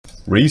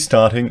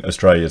Restarting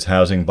Australia's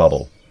housing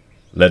bubble.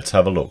 Let's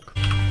have a look.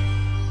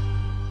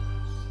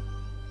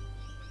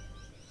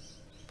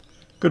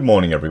 Good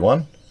morning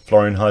everyone.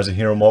 Florian Heiser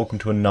here and welcome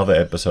to another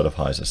episode of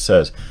Heiser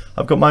Says.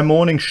 I've got my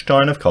morning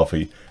stein of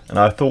coffee and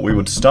I thought we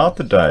would start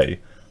the day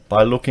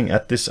by looking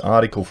at this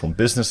article from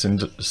Business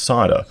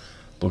Insider,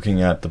 looking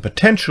at the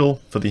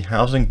potential for the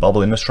housing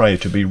bubble in Australia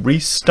to be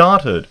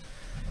restarted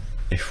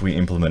if we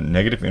implement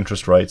negative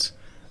interest rates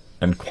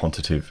and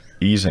quantitative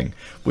easing,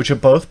 which are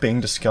both being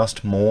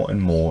discussed more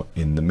and more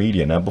in the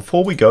media. Now,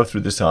 before we go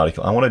through this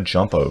article, I want to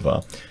jump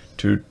over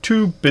to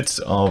two bits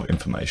of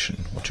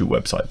information, or two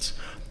websites.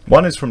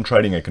 One is from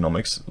Trading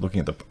Economics, looking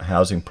at the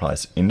housing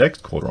price index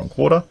quarter on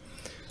quarter.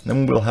 And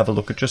then we'll have a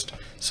look at just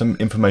some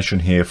information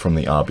here from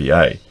the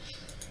RBA.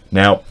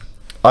 Now,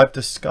 I've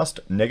discussed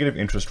negative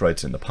interest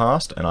rates in the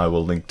past, and I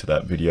will link to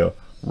that video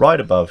right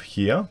above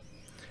here.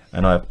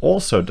 And I've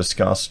also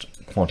discussed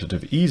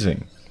quantitative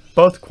easing,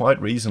 both quite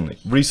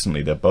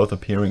recently. They're both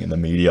appearing in the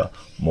media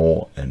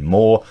more and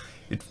more.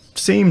 It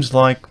seems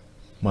like,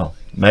 well,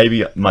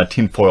 maybe my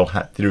tinfoil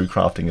hat theory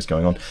crafting is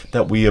going on,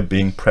 that we are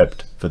being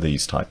prepped for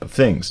these type of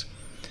things.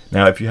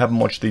 Now, if you haven't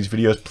watched these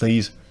videos,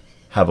 please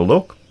have a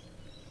look.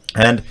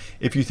 And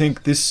if you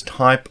think this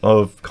type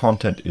of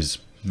content is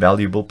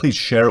valuable, please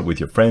share it with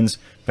your friends,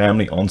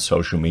 family on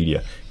social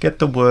media. Get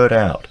the word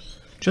out,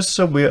 just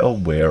so we're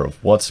aware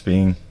of what's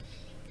being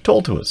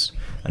told to us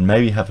and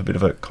maybe have a bit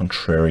of a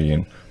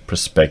contrarian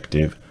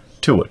perspective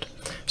to it.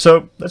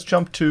 So let's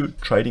jump to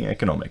Trading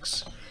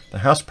Economics. The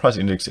house price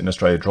index in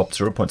Australia dropped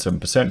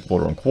 0.7%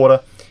 quarter on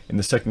quarter in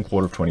the second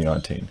quarter of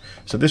 2019.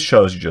 So this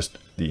shows you just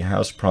the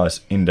house price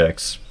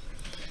index,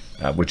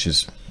 which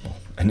is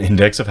an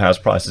index of house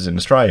prices in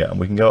Australia. And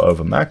we can go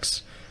over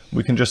max.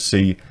 We can just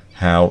see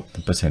how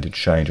the percentage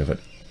change of it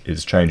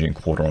is changing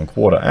quarter on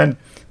quarter. And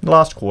in the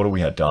last quarter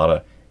we had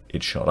data,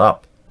 it shot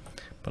up.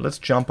 But let's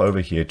jump over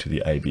here to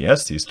the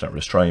ABS, the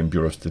Australian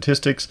Bureau of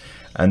Statistics,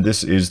 and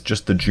this is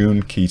just the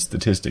June key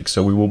statistics,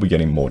 so we will be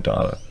getting more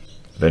data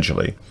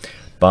eventually.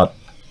 But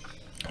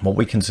what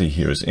we can see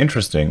here is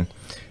interesting,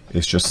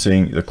 is just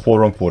seeing the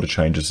quarter on quarter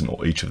changes in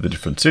each of the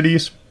different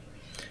cities.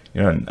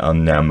 You know,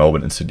 and now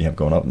Melbourne and Sydney have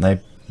gone up, and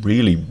they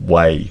really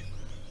weigh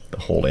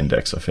the whole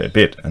index a fair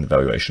bit and the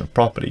valuation of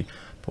property.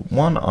 But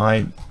one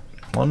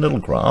little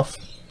graph,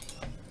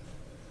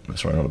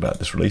 sorry, not about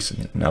this release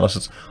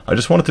analysis, I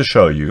just wanted to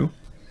show you,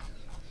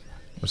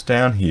 was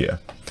down here,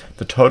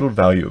 the total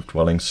value of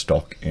dwelling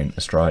stock in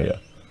Australia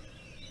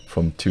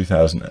from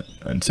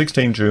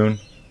 2016 June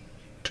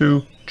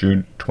to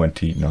June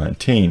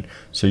 2019.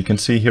 So you can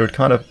see here it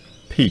kind of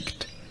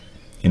peaked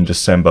in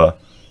December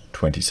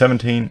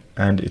 2017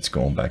 and it's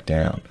gone back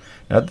down.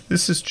 Now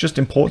this is just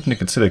important to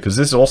consider because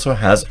this also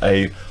has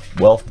a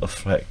wealth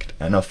effect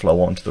and a flow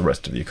on to the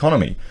rest of the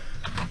economy.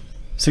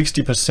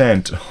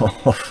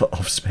 60%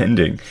 of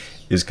spending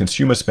is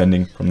consumer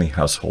spending from the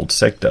household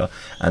sector,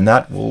 and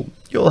that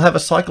you'll have a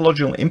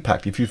psychological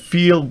impact. If you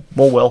feel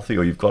more wealthy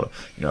or you've got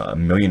 $1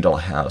 million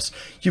house,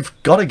 you've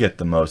got to get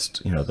the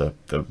most,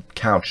 the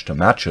couch to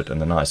match it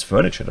and the nice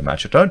furniture to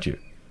match it, don't you?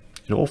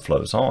 It all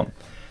flows on.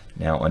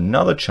 Now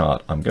another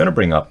chart I'm going to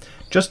bring up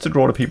just to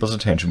draw to people's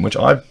attention, which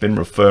I've been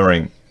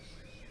referring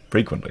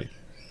frequently,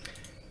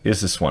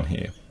 is this one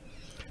here.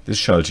 This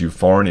shows you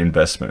foreign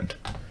investment,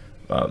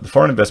 the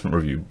Foreign Investment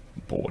Review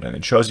Board, and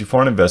it shows you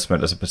foreign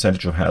investment as a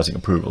percentage of housing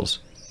approvals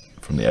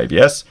from the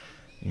ABS.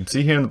 You can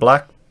see here in the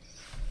black,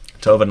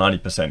 it's over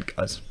 90%,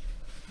 guys.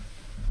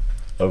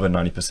 Over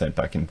 90%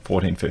 back in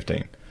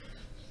 14-15,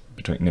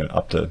 between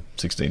up to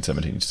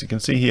 16-17. So you can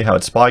see here how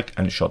it spiked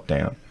and it shot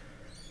down.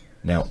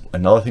 Now,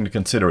 another thing to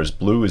consider is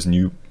blue is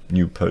new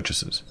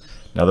purchases.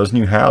 Now, those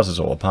new houses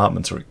or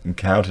apartments are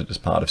counted as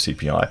part of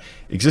CPI.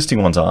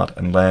 Existing ones aren't,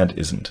 and land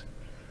isn't.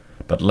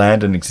 But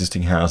land and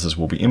existing houses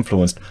will be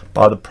influenced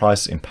by the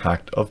price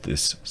impact of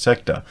this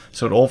sector.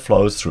 So it all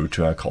flows through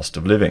to our cost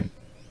of living.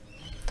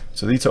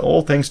 So these are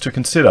all things to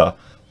consider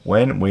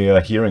when we are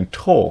hearing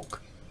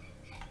talk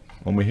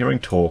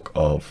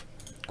of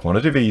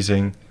quantitative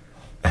easing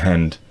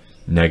and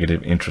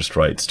negative interest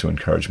rates to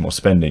encourage more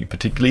spending,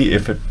 particularly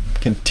if it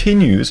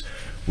continues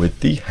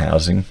with the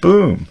housing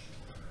boom.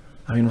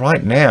 I mean,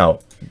 right now,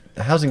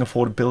 housing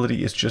affordability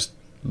is just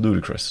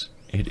ludicrous.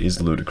 It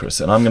is ludicrous.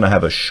 And I'm going to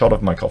have a shot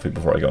of my coffee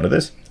before I go into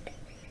this,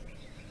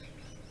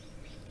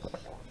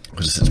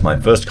 because this is my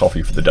first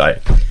coffee for the day.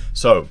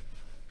 So,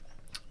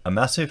 a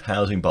massive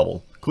housing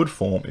bubble could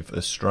form if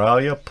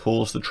Australia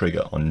pulls the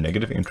trigger on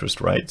negative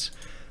interest rates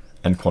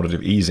and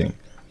quantitative easing,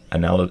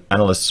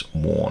 analysts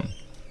warn.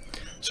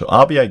 So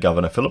RBA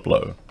Governor Philip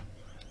Lowe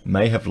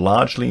may have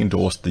largely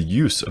endorsed the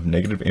use of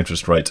negative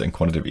interest rates and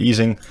quantitative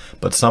easing,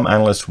 but some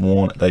analysts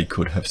warn they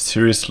could have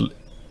seriously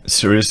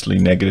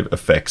negative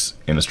effects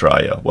in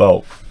Australia.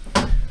 Well,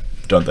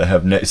 don't they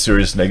have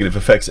serious negative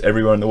effects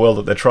everywhere in the world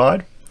that they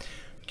tried?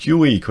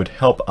 QE could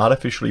help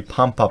artificially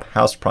pump up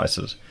house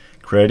prices,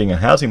 creating a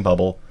housing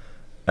bubble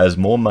as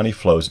more money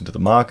flows into the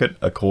market,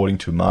 according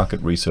to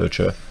market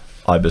researcher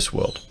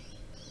IBISWorld.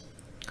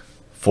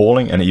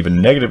 Falling and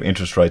even negative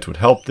interest rates would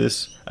help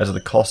this, as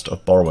the cost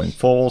of borrowing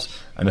falls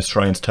and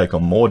Australians take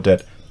on more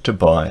debt to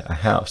buy a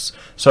house.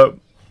 So,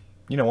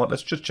 you know what,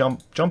 let's just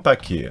jump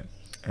back here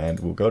and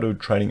we'll go to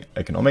trading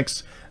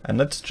economics and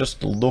let's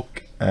just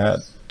look at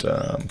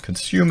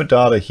consumer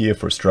data here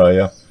for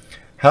Australia.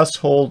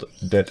 Household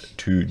debt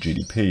to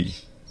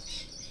GDP.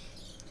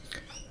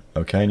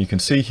 Okay, and you can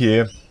see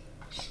here,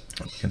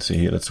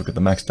 let's look at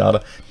the max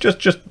data.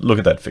 Just look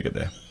at that figure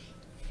there.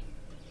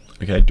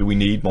 Okay, do we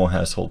need more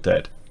household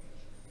debt?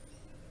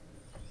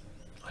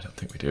 I don't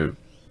think we do.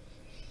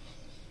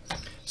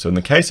 So in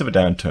the case of a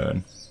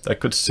downturn, that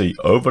could see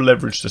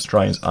over-leveraged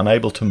Australians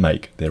unable to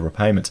make their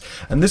repayments.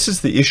 And this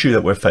is the issue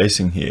that we're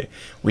facing here.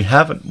 We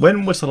haven't,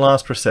 when was the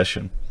last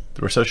recession?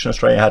 The recession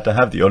Australia had to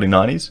have, the early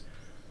 90s?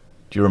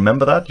 Do you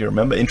remember that? Do you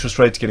remember interest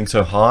rates getting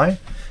so high?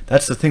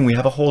 That's the thing, we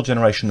have a whole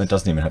generation that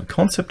doesn't even have a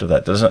concept of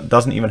that,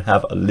 doesn't even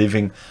have a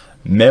living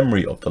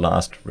memory of the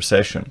last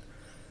recession.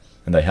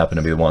 And they happen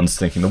to be the ones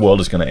thinking the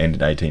world is going to end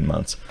in 18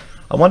 months.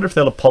 I wonder if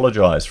they'll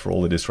apologize for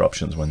all the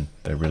disruptions when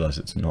they realize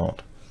it's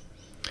not.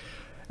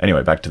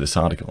 Anyway, back to this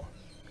article.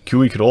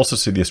 QE could also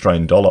see the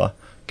Australian dollar,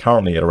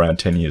 currently at around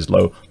 10 years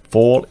low,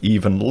 fall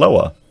even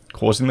lower,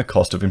 causing the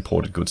cost of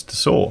imported goods to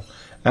soar.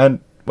 And,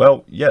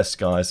 well, yes,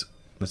 guys,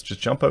 let's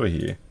just jump over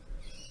here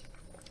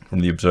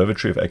from the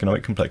Observatory of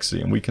Economic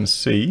Complexity, and we can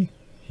see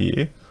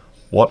here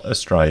what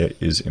Australia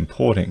is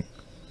importing.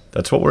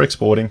 That's what we're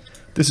exporting.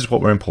 This is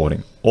what we're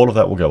importing. All of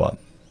that will go up.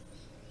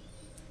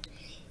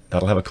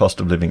 That'll have a cost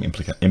of living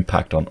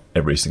impact on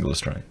every single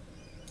Australian.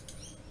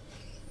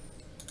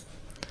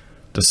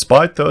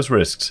 Despite those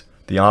risks,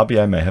 the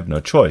RBA may have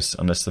no choice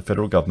unless the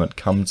federal government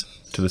comes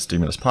to the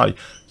stimulus party.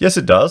 Yes,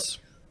 it does.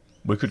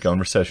 We could go in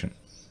recession.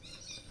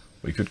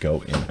 We could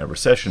go in a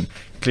recession,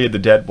 clear the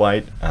dead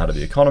weight out of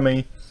the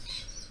economy,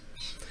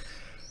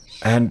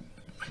 and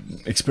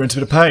experience a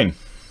bit of pain.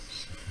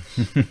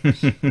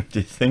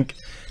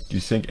 Do you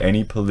think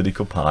any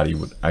political party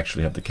would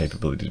actually have the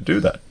capability to do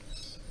that?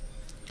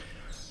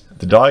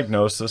 The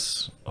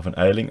diagnosis of an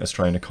ailing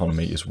Australian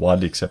economy is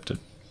widely accepted,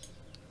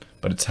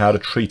 but it's how to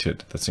treat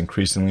it that's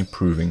increasingly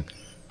proving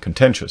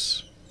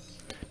contentious.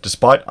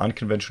 Despite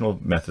unconventional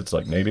methods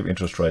like negative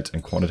interest rates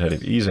and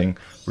quantitative easing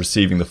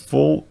receiving the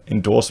full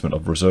endorsement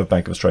of Reserve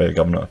Bank of Australia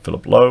Governor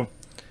Philip Lowe,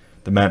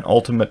 the man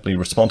ultimately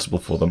responsible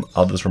for them,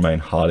 others remain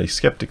highly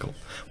skeptical.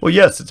 Well,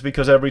 yes, it's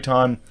because every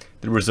time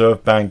the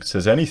Reserve Bank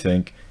says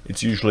anything,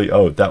 it's usually,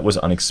 oh, that was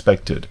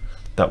unexpected.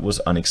 That was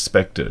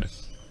unexpected.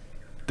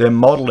 Their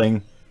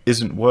modeling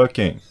isn't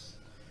working.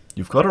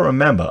 You've got to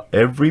remember,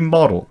 every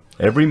model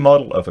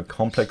of a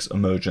complex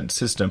emergent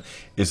system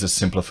is a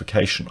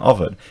simplification of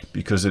it,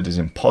 because it is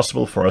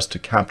impossible for us to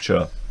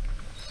capture,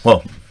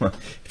 well,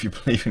 if you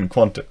believe in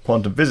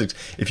quantum physics,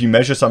 if you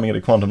measure something at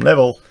a quantum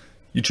level,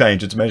 you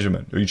change its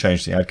measurement, or you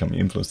change the outcome, you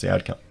influence the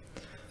outcome.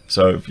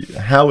 So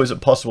how is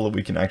it possible that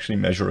we can actually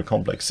measure a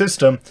complex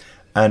system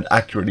and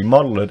accurately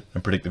model it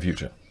and predict the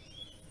future?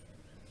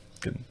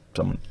 Can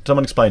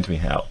someone explain to me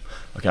how?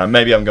 Okay,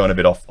 maybe I'm going a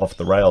bit off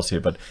the rails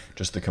here, but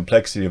just the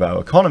complexity of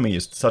our economy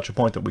is to such a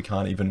point that we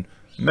can't even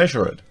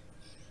measure it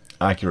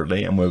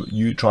accurately, and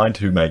we're trying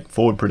to make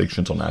forward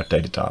predictions on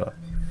outdated data.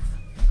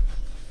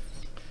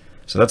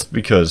 So that's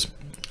because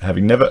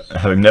having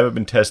never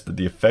been tested,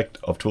 the effect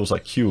of tools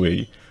like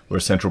QE, where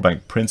a central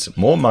bank prints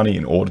more money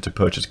in order to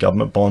purchase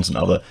government bonds and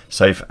other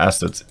safe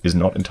assets, is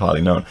not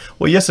entirely known.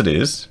 Well, yes, it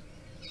is.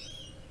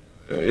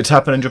 It's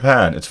happened in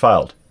Japan. It's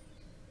failed.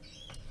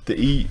 The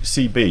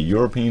ECB,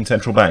 European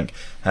Central Bank,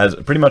 has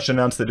pretty much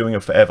announced they're doing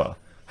it forever.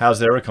 How's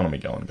their economy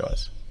going,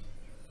 guys?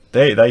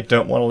 They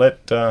don't want to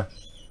let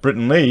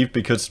Britain leave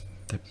because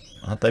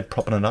aren't they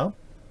propping it up?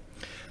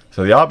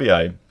 So the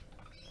RBA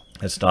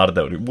has started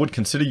that it would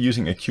consider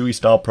using a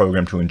QE-style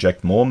program to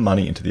inject more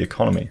money into the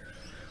economy.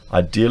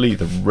 Ideally,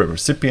 the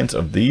recipients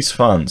of these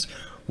funds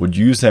would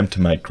use them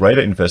to make greater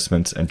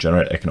investments and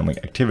generate economic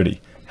activity.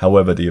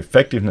 However, the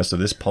effectiveness of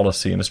this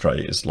policy in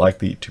Australia is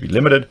likely to be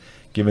limited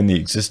given the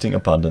existing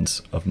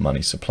abundance of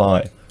money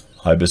supply.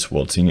 IBIS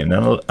World Senior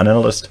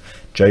Analyst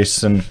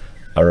Jason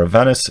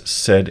Aravanis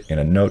said in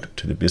a note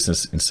to the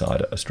Business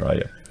Insider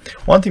Australia.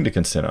 One thing to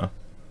consider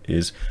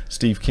is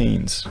Steve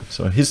Keen's.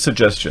 So his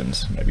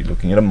suggestions, maybe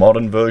looking at a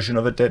modern version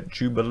of a debt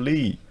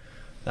jubilee.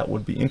 That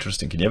would be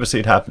interesting. Can you ever see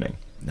it happening?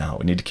 No,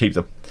 we need to keep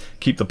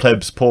the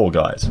plebs poor,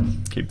 guys.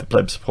 Keep the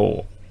plebs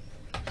poor.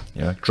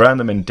 You know, drown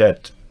them in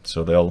debt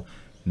so they'll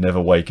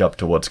never wake up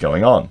to what's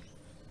going on.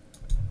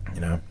 You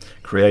know,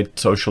 create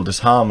social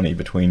disharmony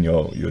between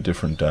your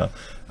different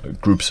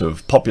groups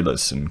of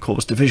populace and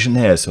cause division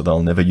there so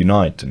they'll never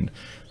unite and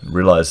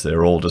realize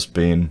they're all just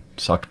being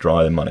sucked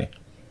dry of money.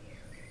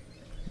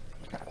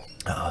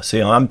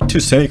 See, I'm too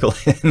cynical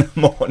in the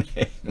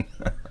morning.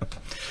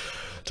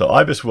 So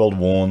IBIS World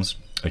warns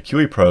a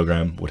QE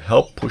program would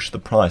help push the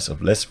price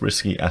of less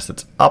risky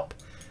assets up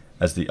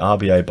as the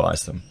RBA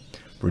buys them,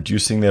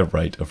 reducing their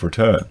rate of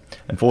return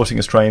and forcing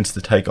Australians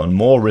to take on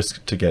more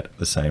risk to get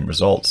the same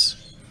results.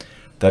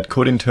 That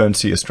could in turn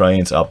see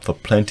Australians up for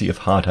plenty of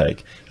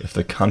heartache if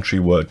the country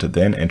were to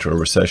then enter a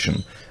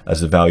recession,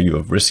 as the value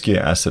of riskier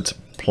assets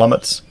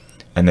plummets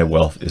and their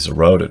wealth is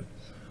eroded.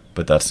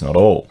 But that's not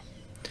all.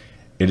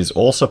 It is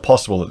also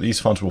possible that these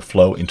funds will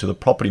flow into the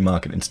property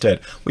market instead.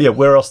 Well, yeah,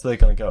 where else are they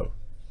going to go?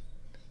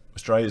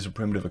 Australia is a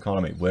primitive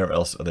economy. Where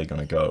else are they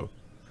going to go?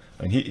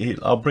 And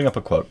I'll bring up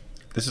a quote.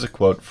 This is a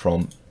quote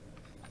from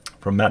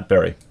Matt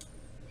Berry.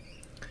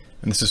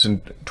 And this is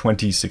in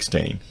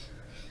 2016.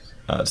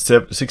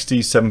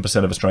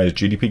 67% of Australia's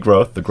GDP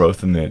growth, the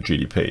growth in their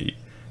GDP,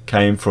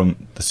 came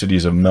from the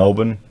cities of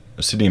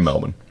Sydney and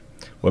Melbourne,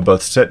 where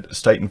both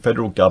state and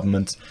federal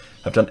governments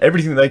have done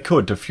everything they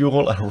could to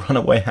fuel a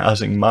runaway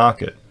housing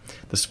market.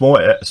 The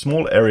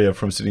small area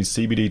from Sydney's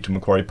CBD to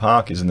Macquarie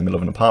Park is in the middle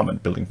of an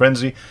apartment building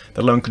frenzy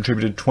that alone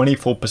contributed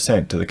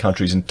 24% to the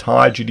country's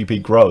entire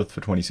GDP growth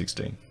for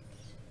 2016.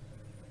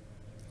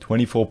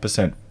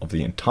 24% of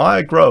the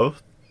entire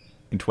growth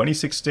in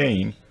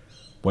 2016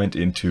 went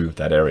into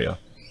that area.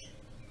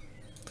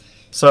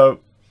 So,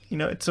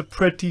 it's a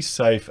pretty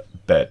safe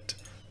bet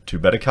to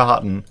bet a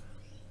carton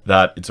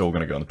that it's all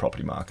going to go in the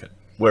property market.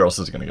 Where else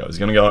is it going to go? Is it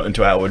going to go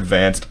into our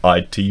advanced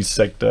IT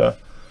sector?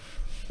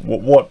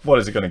 What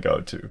is it going to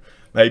go to?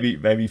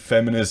 Maybe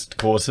feminist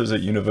courses at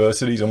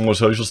universities or more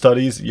social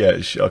studies? Yeah,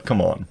 sure.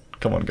 Come on,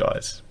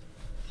 guys.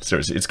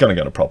 Seriously, it's going to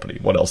go to property.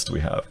 What else do we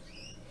have?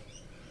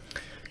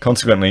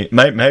 Consequently,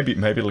 maybe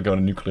it'll go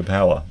to nuclear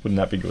power. Wouldn't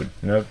that be good?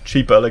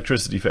 Cheaper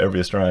electricity for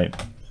every Australian.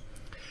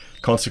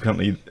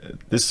 Consequently,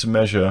 this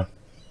measure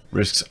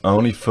risks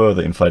only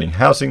further inflating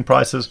housing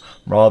prices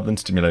rather than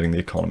stimulating the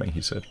economy,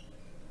 he said.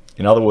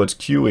 In other words,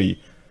 QE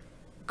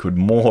could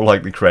more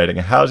likely creating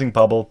a housing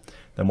bubble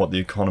than what the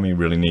economy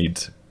really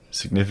needs.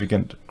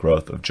 Significant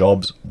growth of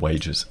jobs,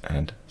 wages,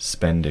 and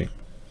spending.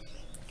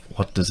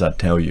 What does that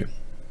tell you?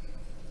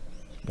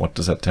 What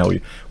does that tell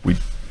you? We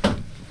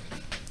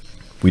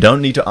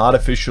don't need to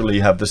artificially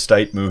have the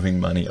state moving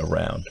money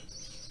around.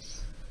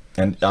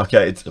 And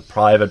okay, it's a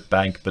private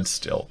bank, but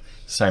still,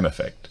 same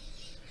effect.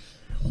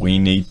 We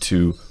need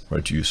to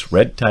reduce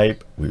red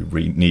tape,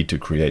 we need to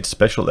create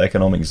special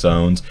economic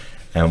zones,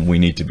 and we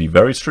need to be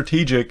very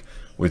strategic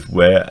with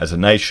where, as a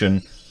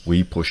nation,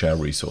 we push our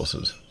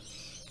resources.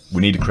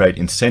 We need to create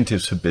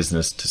incentives for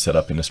business to set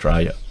up in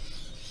Australia.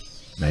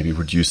 Maybe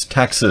reduce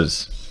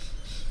taxes,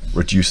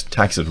 reduce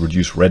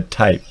red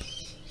tape.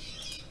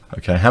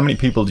 Okay, how many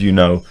people do you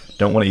know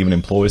don't want to even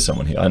employ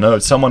someone here? I know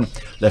someone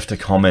left a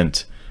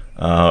comment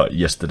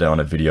yesterday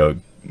on a video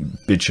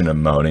bitching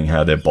and moaning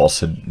how their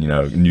boss had,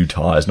 new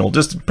tires and all,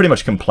 just pretty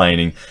much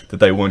complaining that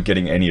they weren't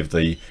getting any of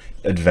the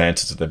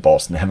advances of their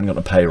boss and they haven't got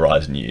a pay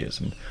rise in years.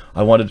 And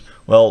I wondered,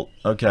 well,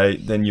 okay,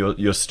 then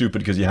you're stupid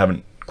because you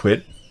haven't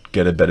quit,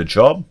 get a better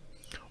job,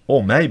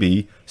 or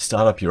maybe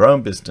start up your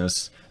own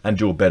business and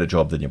do a better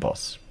job than your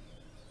boss.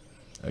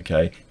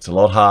 Okay, it's a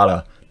lot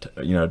harder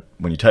to,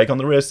 when you take on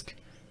the risk.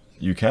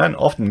 You can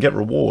often get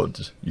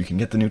rewards. You can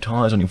get the new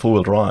tires on your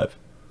four-wheel drive.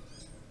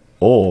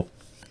 Or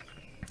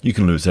you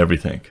can lose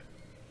everything.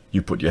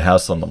 You put your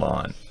house on the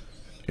line.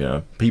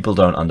 People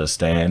don't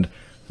understand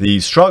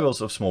the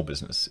struggles of small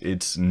business.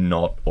 It's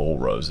not all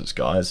roses,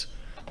 guys.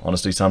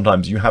 Honestly,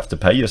 sometimes you have to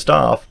pay your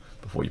staff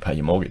before you pay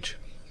your mortgage.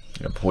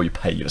 Before you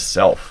pay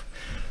yourself.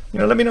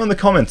 Let me know in the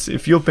comments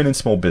if you've been in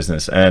small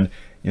business and,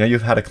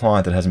 you've had a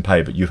client that hasn't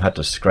paid, but you've had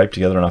to scrape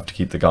together enough to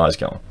keep the guys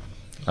going.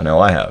 I know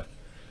I have.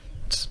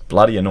 It's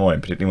bloody annoying,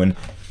 particularly when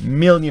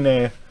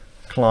millionaire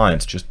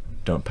clients just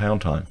don't pay on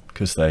time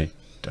because they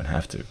don't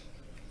have to.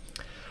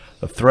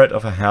 The threat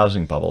of a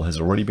housing bubble has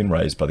already been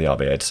raised by the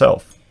RBA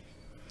itself.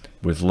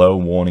 With low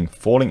warning,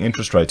 falling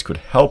interest rates could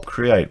help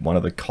create one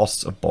as the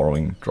cost of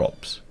borrowing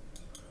drops.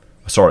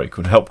 With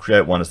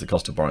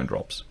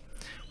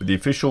the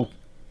official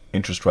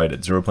interest rate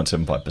at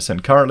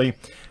 0.75% currently,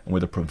 and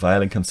with a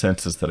prevailing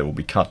consensus that it will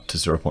be cut to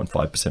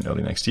 0.5%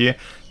 early next year,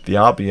 the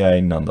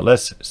RBA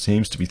nonetheless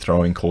seems to be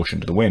throwing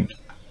caution to the wind.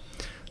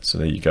 So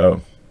there you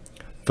go.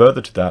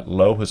 Further to that,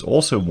 Lowe has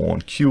also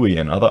warned QE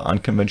and other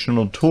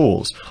unconventional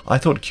tools. I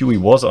thought QE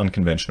was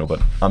unconventional,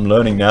 but I'm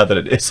learning now that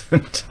it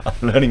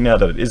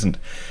isn't.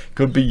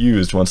 Could be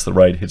used once the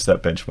rate hits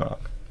that benchmark.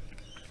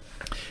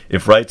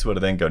 If rates were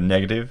to then go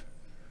negative,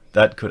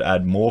 that could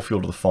add more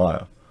fuel to the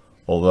fire.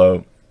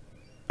 Although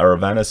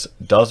Aravanis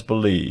does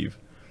believe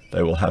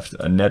they will have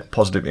a net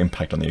positive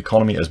impact on the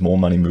economy as more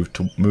money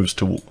moves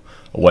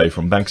away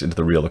from banks into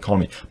the real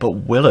economy. But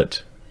will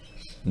it?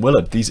 Will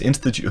it?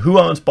 Who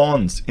owns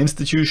bonds?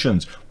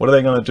 Institutions. What are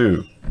they going to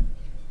do?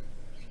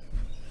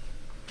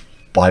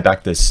 Buy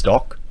back their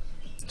stock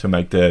to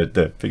make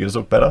their figures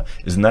look better?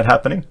 Isn't that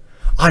happening?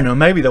 I know,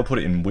 maybe they'll put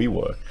it in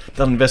WeWork.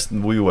 They'll invest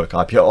in the WeWork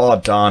IPO. Oh,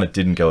 darn, it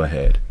didn't go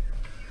ahead.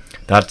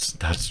 That's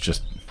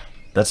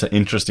an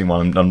interesting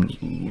one. I'm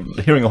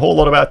hearing a whole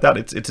lot about that.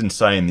 It's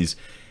insane.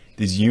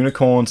 These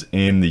unicorns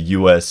in the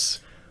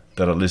US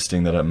that are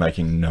listing that are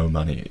making no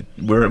money.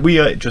 We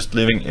are just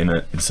living in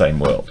an insane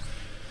world.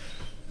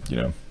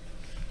 The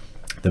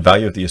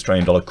value of the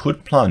Australian dollar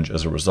could plunge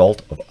as a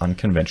result of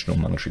unconventional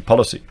monetary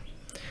policy.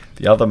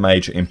 The other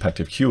major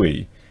impact of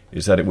QE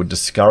is that it would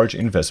discourage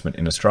investment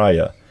in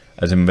Australia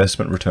as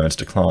investment returns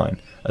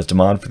decline. As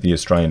demand for the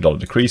Australian dollar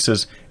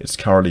decreases, it's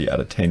currently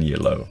at a 10-year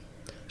low.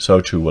 so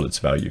too will its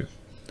value.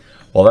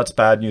 While that's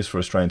bad news for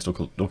Australians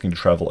looking to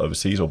travel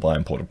overseas or buy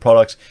imported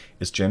products,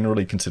 it's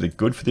generally considered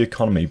good for the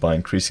economy by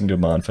increasing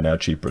demand for now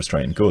cheaper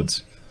Australian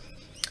goods.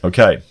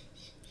 Okay,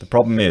 the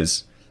problem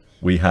is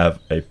we have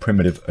a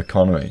primitive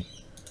economy.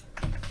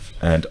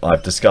 And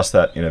I've discussed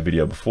that in a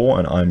video before,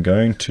 and I'm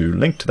going to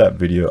link to that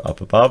video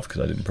up above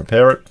because I didn't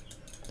prepare it,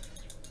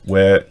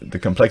 where the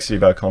complexity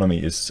of our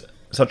economy is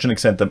such an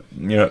extent that,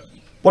 you know,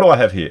 what do I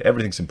have here?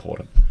 Everything's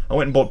important. I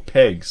went and bought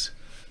pegs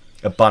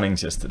at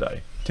Bunnings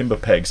yesterday. Timber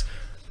pegs,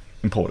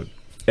 imported.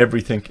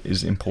 Everything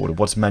is imported.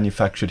 What's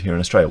manufactured here in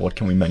Australia? What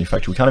can we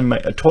manufacture? We can't even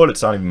make,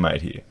 toilets aren't even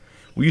made here.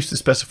 We used to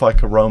specify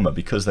Caroma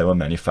because they were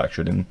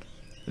manufactured in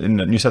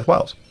New South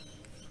Wales.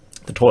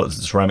 The toilets,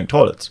 the ceramic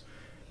toilets,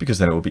 because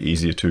then it will be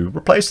easier to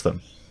replace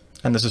them.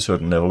 And there's a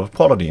certain level of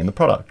quality in the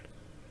product.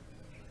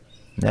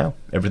 Now,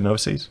 everything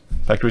overseas.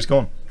 Factory's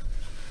gone.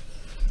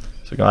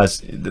 So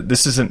guys,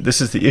 this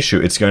is the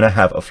issue. It's going to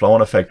have a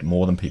flow-on effect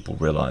more than people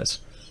realize.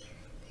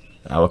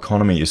 Our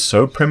economy is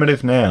so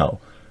primitive now.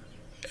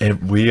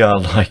 We are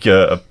like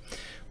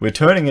we're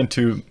turning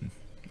into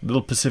a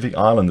little Pacific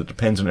island that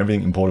depends on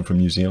everything imported from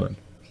New Zealand.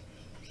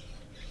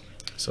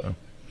 So,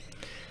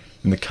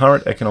 in the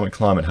current economic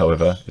climate,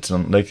 however, it's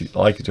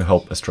unlikely to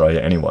help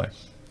Australia anyway.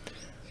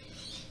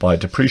 By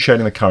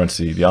depreciating the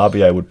currency, the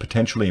RBA would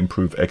potentially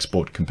improve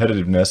export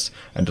competitiveness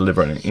and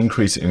deliver an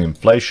increase in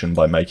inflation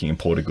by making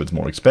imported goods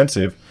more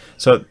expensive.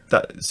 So,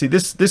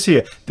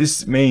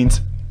 this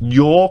means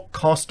your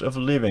cost of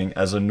living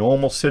as a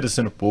normal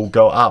citizen will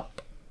go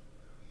up.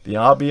 The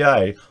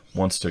RBA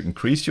wants to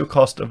increase your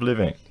cost of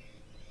living.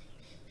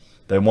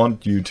 They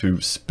want you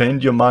to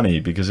spend your money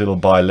because it'll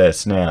buy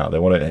less now. They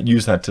want to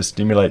use that to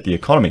stimulate the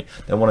economy.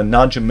 They want to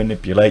nudge and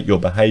manipulate your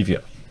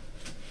behavior.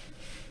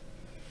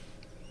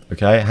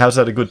 Okay, how's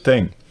that a good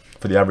thing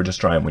for the average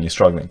Australian when you're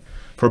struggling?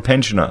 For a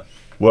pensioner,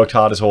 worked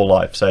hard his whole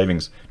life,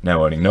 savings,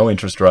 now earning no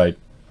interest rate.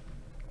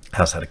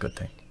 How's that a good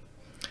thing?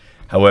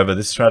 However,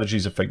 this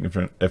strategy's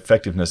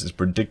effectiveness is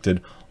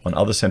predicted on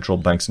other central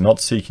banks not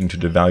seeking to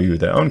devalue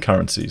their own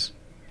currencies.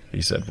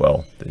 He said,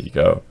 well, there you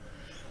go.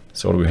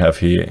 So what do we have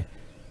here?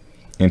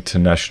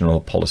 International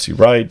policy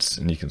rates,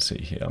 and you can see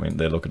here, I mean,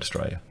 they look at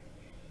Australia.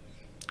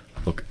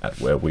 Look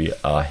at where we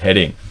are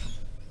heading.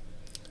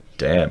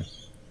 Damn.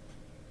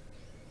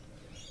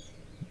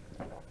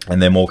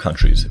 And there are more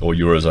countries, or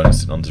Eurozone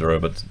sit on zero,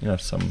 but you know,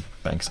 some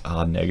banks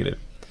are negative.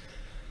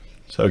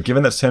 So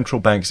given that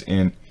central banks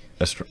in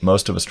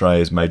most of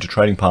Australia's major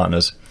trading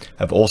partners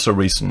have also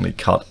recently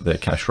cut their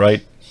cash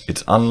rate,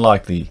 it's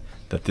unlikely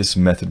that this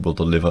method will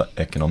deliver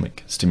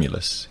economic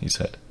stimulus, he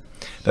said.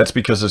 That's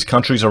because as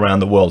countries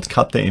around the world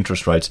cut their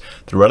interest rates,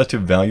 the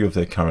relative value of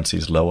their currency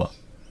is lower.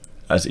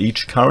 As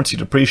each currency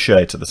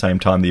depreciates at the same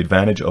time, the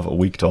advantage of a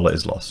weak dollar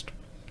is lost.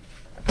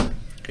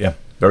 Yeah,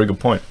 very good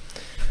point.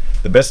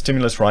 The best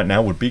stimulus right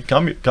now would be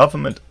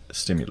government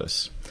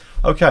stimulus.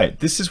 Okay,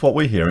 this is what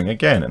we're hearing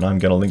again, and I'm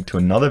going to link to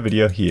another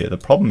video here. The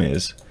problem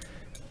is,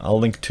 I'll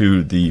link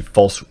to the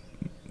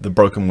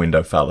broken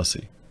window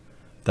fallacy.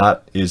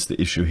 That is the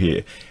issue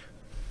here.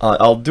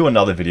 I'll do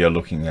another video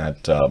looking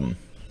at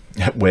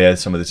where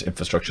some of this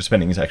infrastructure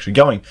spending is actually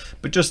going.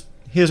 But just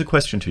here's a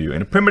question to you.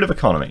 In a primitive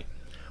economy,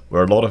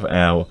 where a lot of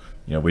our,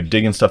 we're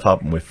digging stuff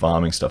up and we're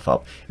farming stuff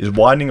up, is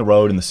widening a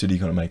road in the city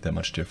going to make that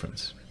much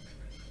difference?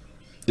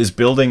 Is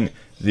building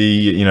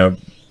the,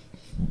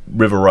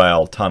 River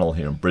Rail tunnel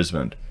here in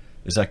Brisbane,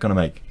 is that going to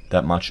make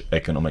that much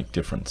economic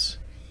difference?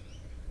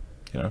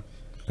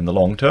 In the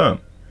long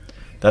term.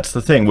 That's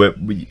the thing where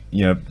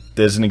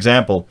there's an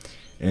example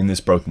in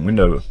this broken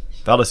window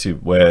fallacy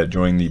where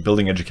during the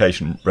building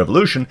education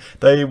revolution,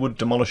 they would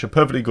demolish a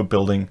perfectly good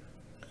building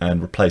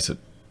and replace it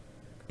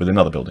with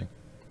another building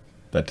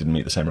that didn't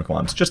meet the same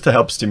requirements, just to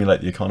help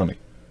stimulate the economy.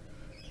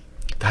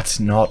 That's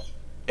not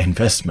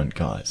investment,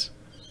 guys.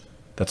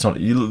 That's not,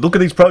 you look at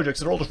these projects,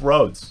 they're all just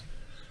roads.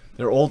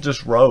 They're all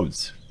just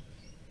roads.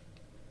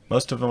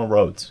 Most of them are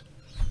roads.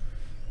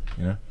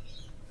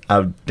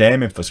 Our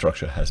dam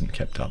infrastructure hasn't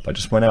kept up. I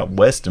just went out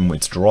west and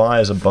it's dry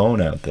as a bone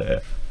out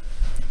there.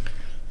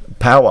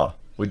 Power.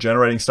 We're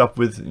generating stuff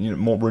with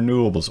more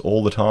renewables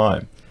all the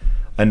time.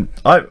 And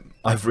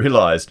I've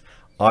realized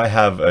I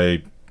have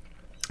an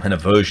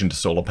aversion to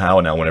solar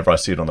power now. Whenever I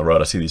see it on the road,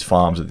 I see these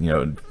farms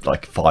with,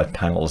 like 5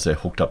 panels, they're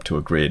hooked up to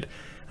a grid.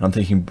 And I'm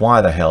thinking,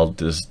 why the hell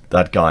does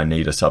that guy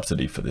need a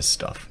subsidy for this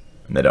stuff?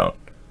 And they don't.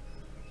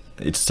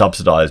 It's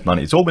subsidized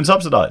money. It's all been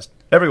subsidized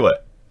everywhere.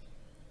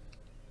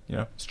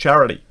 It's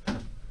charity.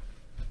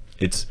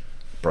 It's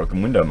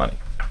broken window money.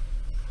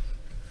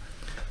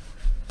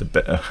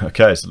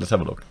 Okay, so let's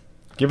have a look.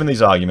 Given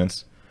these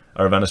arguments,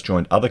 Aravanis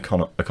joined other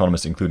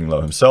economists, including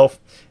Lowe himself,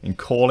 in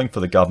calling for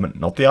the government,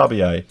 not the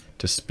RBA,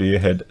 to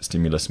spearhead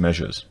stimulus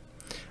measures.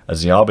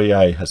 As the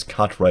RBA has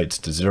cut rates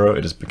to zero,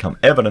 it has become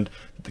evident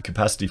that the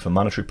capacity for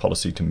monetary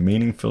policy to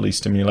meaningfully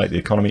stimulate the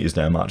economy is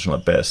now marginal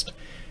at best.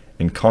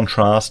 In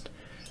contrast,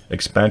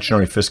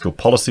 expansionary fiscal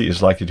policy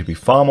is likely to be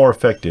far more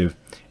effective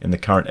in the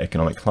current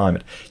economic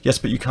climate. Yes,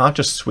 but you can't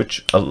just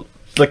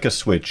flick a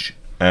switch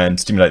and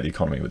stimulate the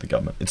economy with the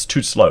government. It's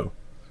too slow.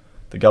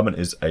 The government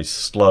is a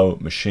slow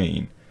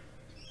machine.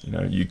 You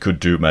know, you could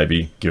do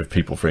maybe give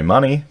people free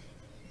money.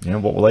 You know,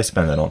 what will they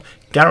spend that on?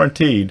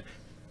 Guaranteed,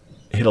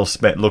 it'll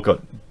spend. Look at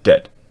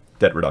debt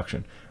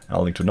reduction.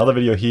 I'll link to another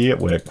video here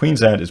where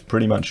Queensland is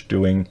pretty much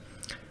doing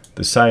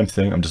the same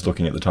thing. I'm just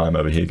looking at the time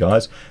over here,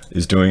 guys.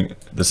 Is doing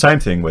the same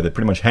thing where they're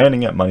pretty much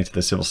handing out money to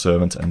their civil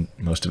servants, and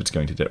most of it's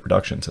going to debt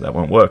reduction. So that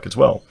won't work as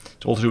well.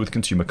 It's all to do with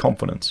consumer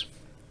confidence.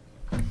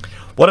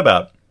 What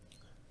about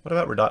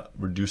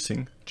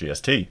reducing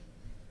GST?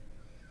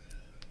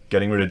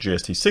 Getting rid of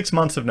GST. 6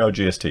 months of no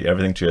GST.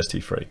 Everything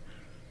GST free.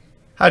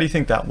 How do you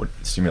think that would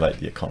stimulate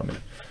the economy?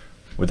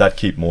 Would that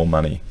keep more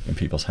money in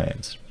people's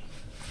hands?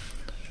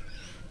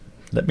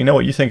 Let me know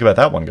what you think about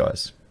that one,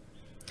 guys.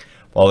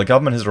 While the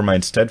government has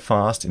remained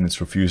steadfast in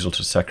its refusal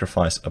to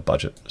sacrifice a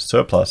budget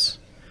surplus,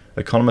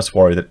 economists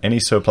worry that any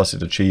surplus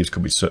it achieves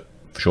could be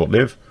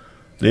short-lived,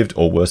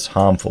 or worse,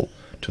 harmful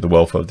to the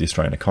welfare of the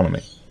Australian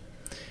economy.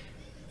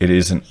 It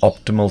is an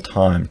optimal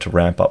time to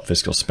ramp up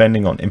fiscal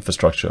spending on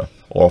infrastructure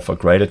or offer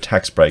greater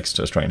tax breaks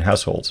to Australian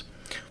households.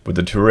 With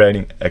the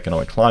deteriorating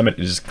economic climate,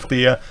 it is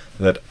clear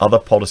that other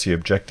policy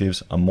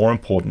objectives are more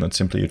important than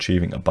simply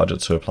achieving a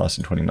budget surplus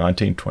in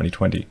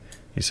 2019-2020,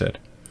 he said.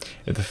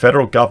 If the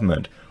federal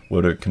government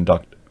were to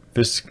conduct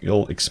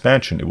fiscal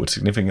expansion, it would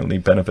significantly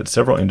benefit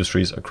several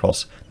industries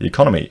across the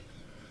economy.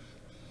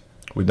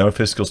 With no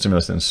fiscal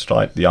stimulus in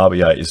sight, the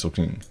RBA is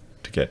looking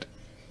to get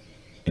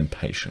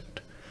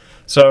impatient.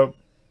 So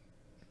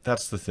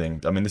that's the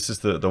thing. I mean, this is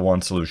the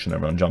one solution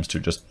everyone jumps to,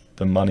 just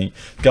the money.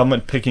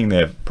 Government picking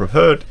their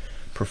preferred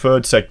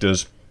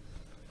sectors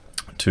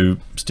to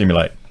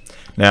stimulate.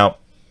 Now,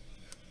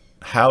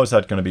 how is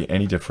that going to be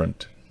any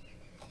different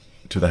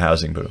to the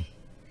housing boom?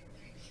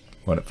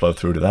 Won't it flow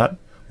through to that?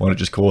 Won't it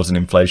just cause an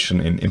inflation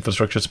in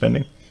infrastructure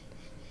spending?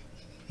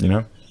 You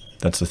know,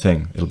 that's the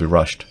thing. It'll be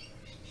rushed.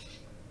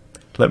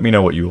 Let me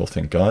know what you all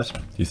think, guys.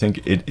 Do you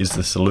think it is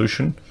the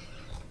solution?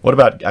 What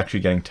about actually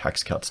getting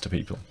tax cuts to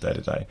people day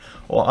to day?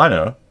 Or I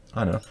know.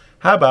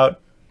 How about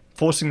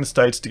forcing the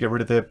states to get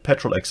rid of their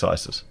petrol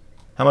excises?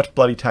 How much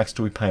bloody tax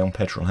do we pay on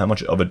petrol? How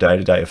much of a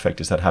day-to-day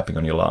effect is that having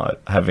on your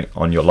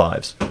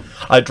lives?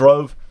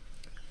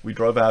 We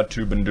drove out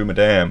to Bunduma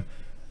Dam,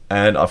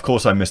 and of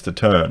course I missed the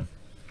turn.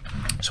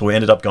 So we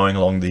ended up going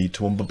along the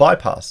Toowoomba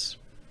bypass,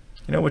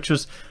 you know, which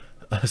was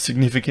a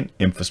significant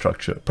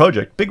infrastructure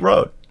project, big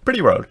road,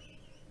 pretty road,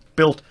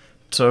 built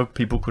so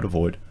people could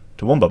avoid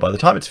Toowoomba. By the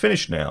time it's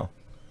finished now,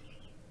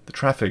 the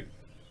traffic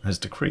has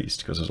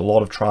decreased because there's a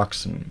lot of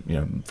trucks and, you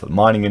know, for the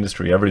mining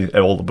industry,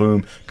 all the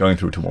boom going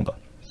through Toowoomba.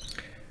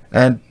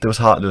 And there was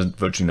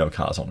virtually no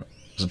cars on it.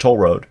 It was a toll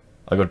road.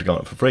 I got to go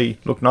on it for free.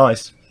 Looked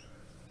nice.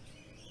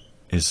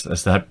 Is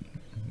that,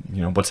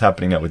 you know, what's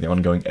happening now with the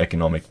ongoing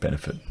economic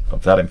benefit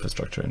of that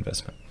infrastructure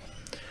investment?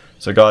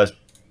 So guys,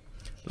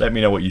 let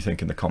me know what you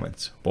think in the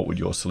comments. What would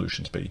your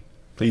solutions be?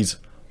 Please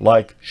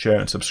like, share,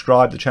 and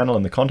subscribe to the channel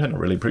and the content. I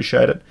really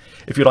appreciate it.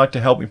 If you'd like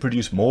to help me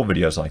produce more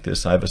videos like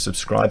this, I have a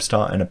subscribe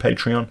star and a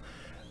Patreon,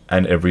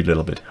 and every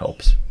little bit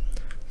helps.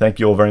 Thank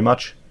you all very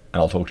much,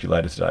 and I'll talk to you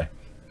later today.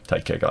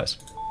 Take care, guys.